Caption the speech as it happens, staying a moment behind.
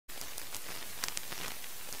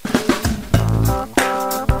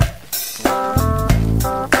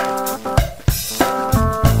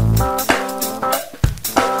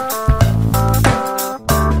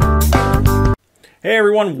Hey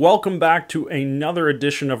everyone, welcome back to another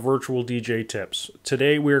edition of Virtual DJ Tips.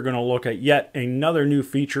 Today we are going to look at yet another new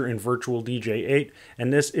feature in VirtualDJ 8,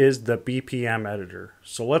 and this is the BPM Editor.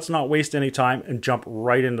 So let's not waste any time and jump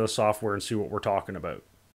right into the software and see what we're talking about.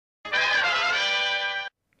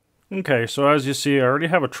 Okay, so as you see, I already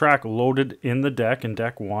have a track loaded in the deck, in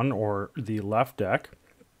deck 1 or the left deck.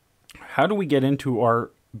 How do we get into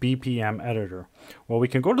our BPM editor? Well, we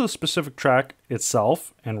can go to the specific track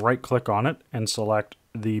itself and right click on it and select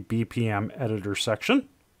the BPM editor section.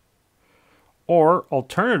 Or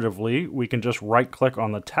alternatively, we can just right click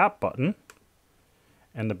on the tap button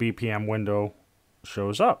and the BPM window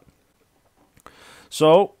shows up.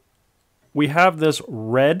 So we have this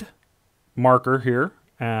red marker here,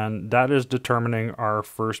 and that is determining our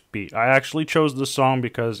first beat. I actually chose this song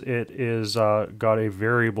because it is got a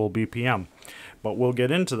variable BPM, but we'll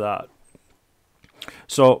get into that.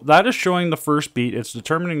 So that is showing the first beat. It's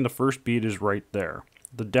determining the first beat is right there.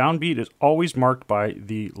 The downbeat is always marked by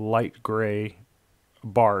the light gray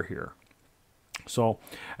bar here. So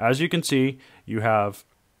as you can see, you have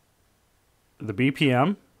the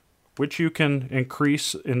BPM, which you can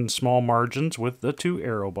increase in small margins with the two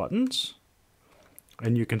arrow buttons.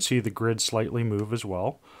 And you can see the grid slightly move as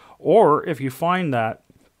well. Or if you find that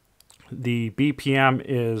the BPM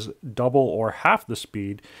is double or half the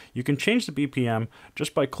speed, you can change the BPM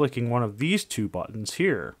just by clicking one of these two buttons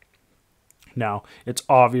here. Now, it's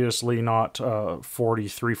obviously not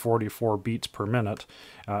 43, 44 beats per minute.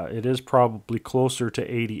 It is probably closer to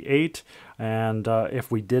 88, and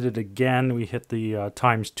if we did it again, we hit the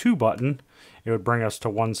times 2 button, it would bring us to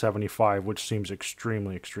 175, which seems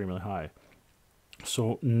extremely, extremely high.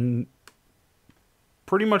 So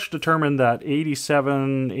pretty much determined that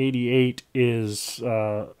 87, 88 is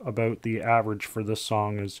about the average for this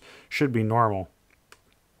song, should be normal.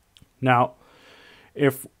 Now,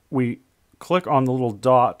 if we click on the little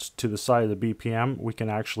dot to the side of the BPM, we can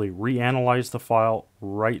actually reanalyze the file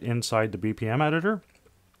right inside the BPM editor,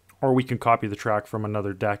 or we can copy the track from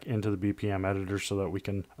another deck into the BPM editor so that we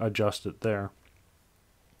can adjust it there.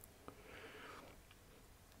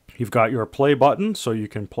 You've got your play button, so you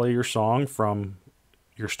can play your song from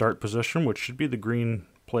your start position, which should be the green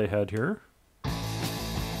playhead here.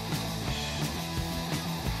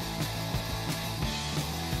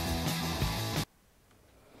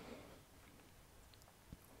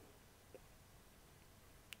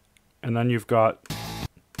 And then you've got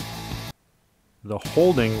the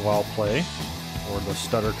holding while play, or the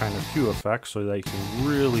stutter kind of cue effect, so that you can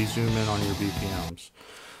really zoom in on your BPMs.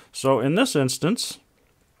 So in this instance,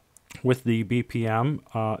 with the BPM,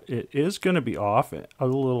 it is going to be off a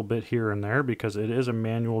little bit here and there because it is a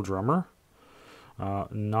manual drummer,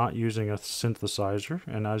 not using a synthesizer.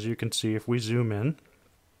 And as you can see, if we zoom in,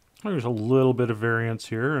 there's a little bit of variance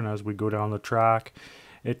here, and as we go down the track,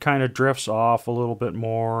 it kind of drifts off a little bit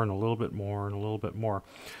more and a little bit more and a little bit more.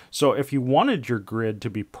 So if you wanted your grid to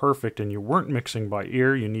be perfect and you weren't mixing by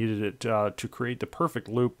ear, you needed it to create the perfect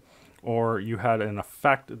loop, or you had an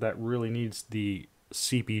effect that really needs the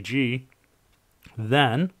CPG,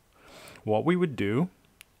 then what we would do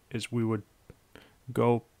is we would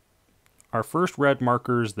go, our first red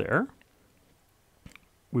marker is there,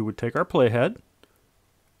 we would take our playhead,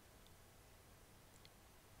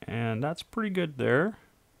 and that's pretty good there.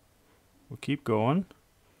 We'll keep going,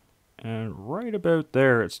 and right about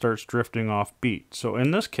there it starts drifting off beat. So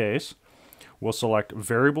in this case, we'll select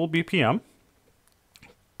variable BPM.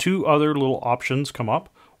 Two other little options come up,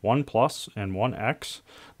 one plus and one X.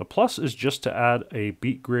 The plus is just to add a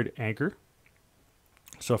beat grid anchor.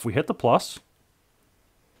 So if we hit the plus,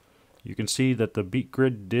 you can see that the beat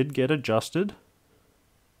grid did get adjusted.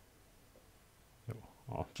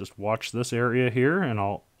 I'll just watch this area here, and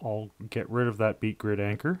I'll get rid of that beat grid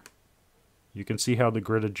anchor. You can see how the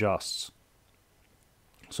grid adjusts.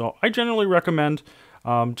 So I generally recommend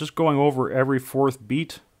just going over every fourth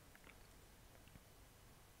beat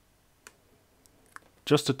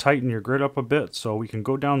just to tighten your grid up a bit. So we can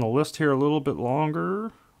go down the list here a little bit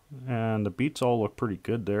longer, and the beats all look pretty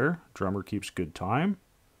good there. Drummer keeps good time.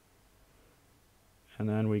 And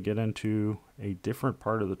then we get into a different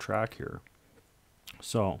part of the track here.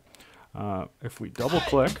 So if we double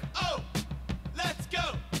click,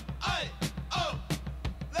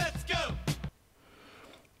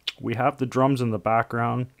 we have the drums in the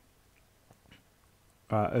background.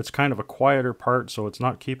 It's kind of a quieter part, so it's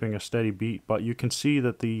not keeping a steady beat, but you can see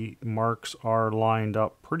that the marks are lined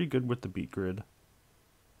up pretty good with the beat grid.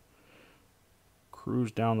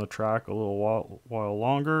 Cruise down the track a little while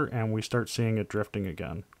longer, and we start seeing it drifting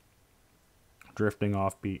again. Drifting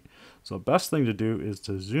off beat. So the best thing to do is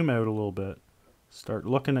to zoom out a little bit, start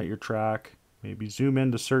looking at your track, Maybe zoom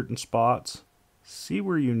into certain spots. See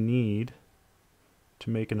where you need to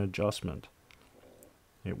make an adjustment.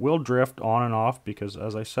 It will drift on and off because,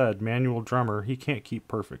 as I said, manual drummer, he can't keep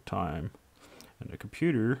perfect time. And a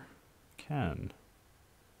computer can.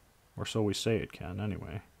 Or so we say it can,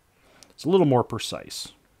 anyway. It's a little more precise.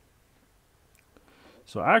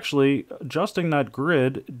 So actually, adjusting that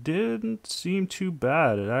grid didn't seem too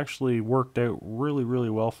bad. It actually worked out really, really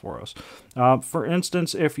well for us. For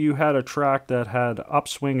instance, if you had a track that had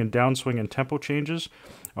upswing and downswing and tempo changes,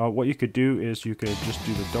 what you could do is you could just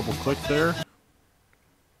do the double click there.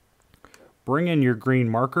 Bring in your green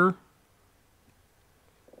marker.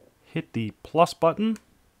 Hit the plus button.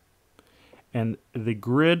 And the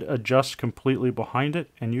grid adjusts completely behind it,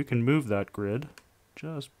 and you can move that grid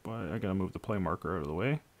just by, I gotta move the play marker out of the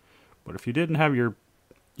way. But if you didn't have your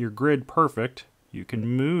grid perfect, you can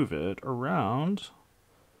move it around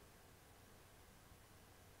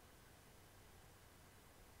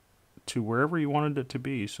to wherever you wanted it to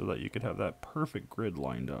be so that you could have that perfect grid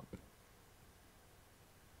lined up.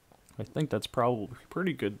 I think that's probably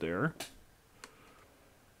pretty good there.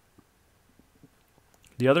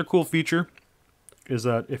 The other cool feature is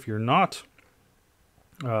that if you're not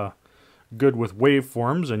good with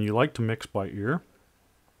waveforms and you like to mix by ear,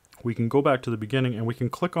 we can go back to the beginning and we can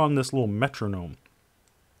click on this little metronome.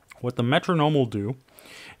 What the metronome will do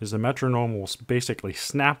is the metronome will basically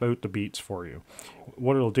snap out the beats for you.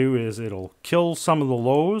 What it'll do is it'll kill some of the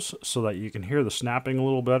lows so that you can hear the snapping a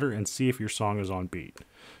little better and see if your song is on beat.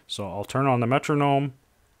 So I'll turn on the metronome.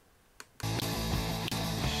 You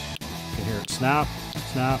can hear it snap,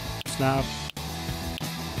 snap, snap.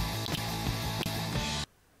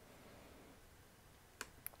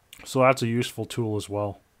 So that's a useful tool as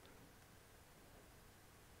well.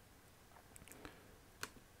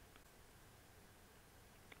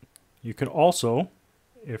 You can also,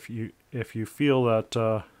 if you feel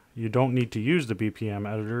that you don't need to use the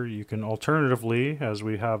BPM editor, you can alternatively, as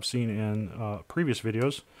we have seen in previous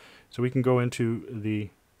videos, so we can go into the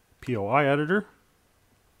POI editor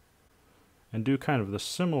and do kind of the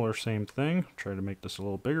similar same thing. Try to make this a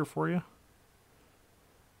little bigger for you.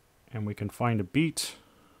 And we can find a beat.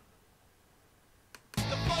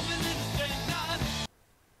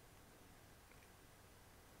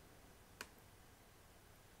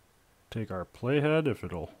 Take our playhead if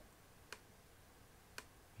it'll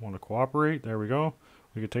want to cooperate. There we go.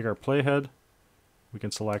 We can take our playhead. We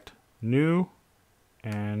can select new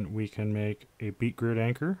and we can make a beat grid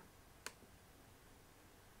anchor.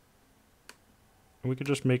 And we could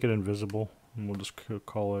just make it invisible and we'll just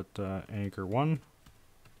call it anchor 1.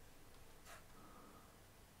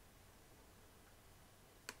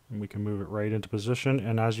 And we can move it right into position,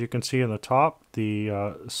 and as you can see in the top, the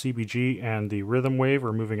CBG and the rhythm wave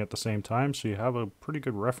are moving at the same time, so you have a pretty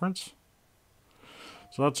good reference.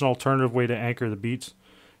 So that's an alternative way to anchor the beats.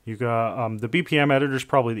 You got the BPM editor is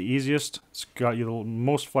probably the easiest. It's got you the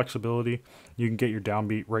most flexibility. You can get your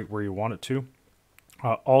downbeat right where you want it to.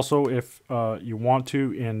 Also, if you want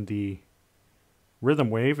to, in the rhythm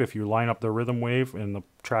wave, if you line up the rhythm wave and the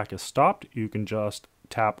track is stopped, you can just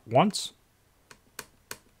tap once.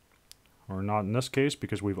 Or not in this case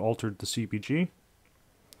because we've altered the CPG.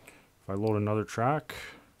 If I load another track,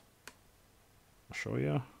 I'll show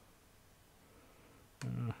you.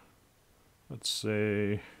 Let's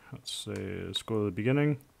go to the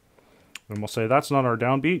beginning, and we'll say that's not our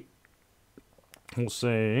downbeat. We'll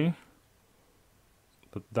say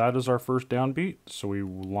that is our first downbeat, so we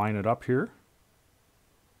line it up here.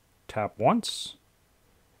 Tap once,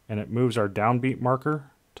 and it moves our downbeat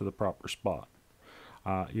marker to the proper spot.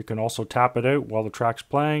 You can also tap it out while the track's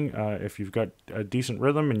playing. If you've got a decent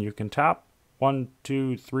rhythm and you can tap 1,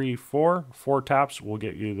 2, 3, 4, 4 taps will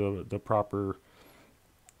get you the proper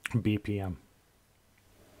BPM.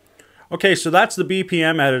 Okay, so that's the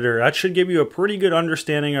BPM editor. That should give you a pretty good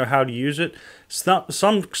understanding of how to use it.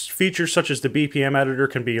 Some features such as the BPM editor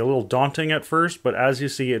can be a little daunting at first, but as you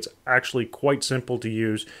see, it's actually quite simple to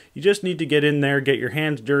use. You just need to get in there, get your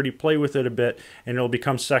hands dirty, play with it a bit, and it'll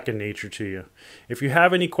become second nature to you. If you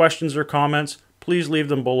have any questions or comments, please leave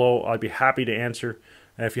them below. I'd be happy to answer.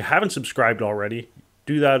 And if you haven't subscribed already,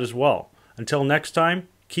 do that as well. Until next time,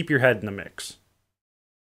 keep your head in the mix.